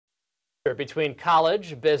Between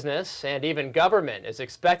college, business, and even government is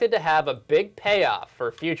expected to have a big payoff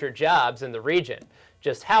for future jobs in the region.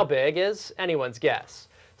 Just how big is anyone's guess.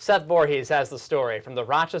 Seth Voorhees has the story from the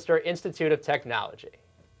Rochester Institute of Technology.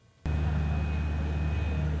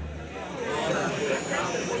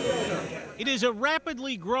 It is a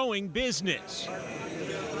rapidly growing business.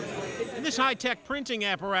 And this high-tech printing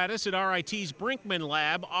apparatus at RIT's Brinkman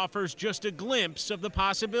Lab offers just a glimpse of the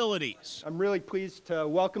possibilities. I'm really pleased to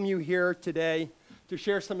welcome you here today to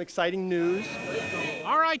share some exciting news.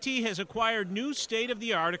 RIT has acquired new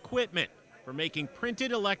state-of-the-art equipment for making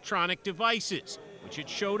printed electronic devices, which it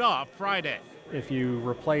showed off Friday. If you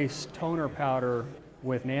replace toner powder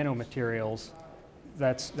with nanomaterials,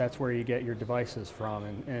 that's where you get your devices from,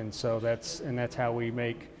 and so that's how we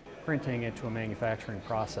make printing into a manufacturing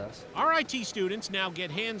process. RIT students now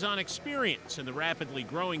get hands-on experience in the rapidly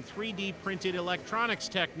growing 3D printed electronics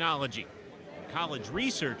technology. College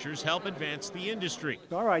researchers help advance the industry.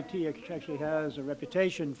 RIT actually has a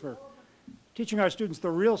reputation for teaching our students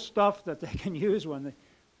the real stuff that they can use when they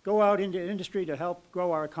go out into industry to help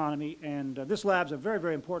grow our economy, and this lab's a very,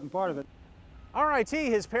 very important part of it. RIT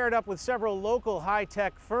has paired up with several local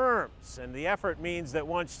high-tech firms, and the effort means that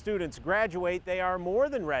once students graduate, they are more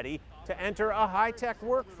than ready to enter a high-tech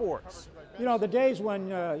workforce. You know, the days when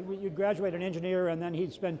you'd graduate an engineer and then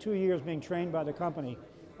he'd spend 2 years being trained by the company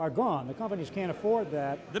are gone. The companies can't afford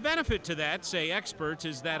that. The benefit to that, say experts,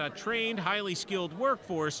 is that a trained, highly skilled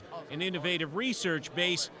workforce and innovative research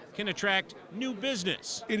base can attract new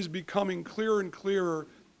business. It is becoming clearer and clearer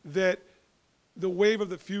that the wave of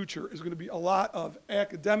the future is going to be a lot of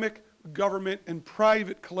academic, government, and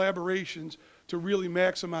private collaborations to really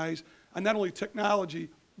maximize on not only technology,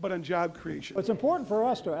 but on job creation. It's important for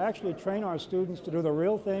us to actually train our students to do the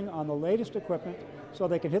real thing on the latest equipment so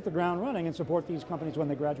they can hit the ground running and support these companies when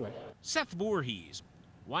they graduate. Seth Voorhees,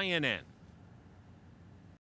 YNN.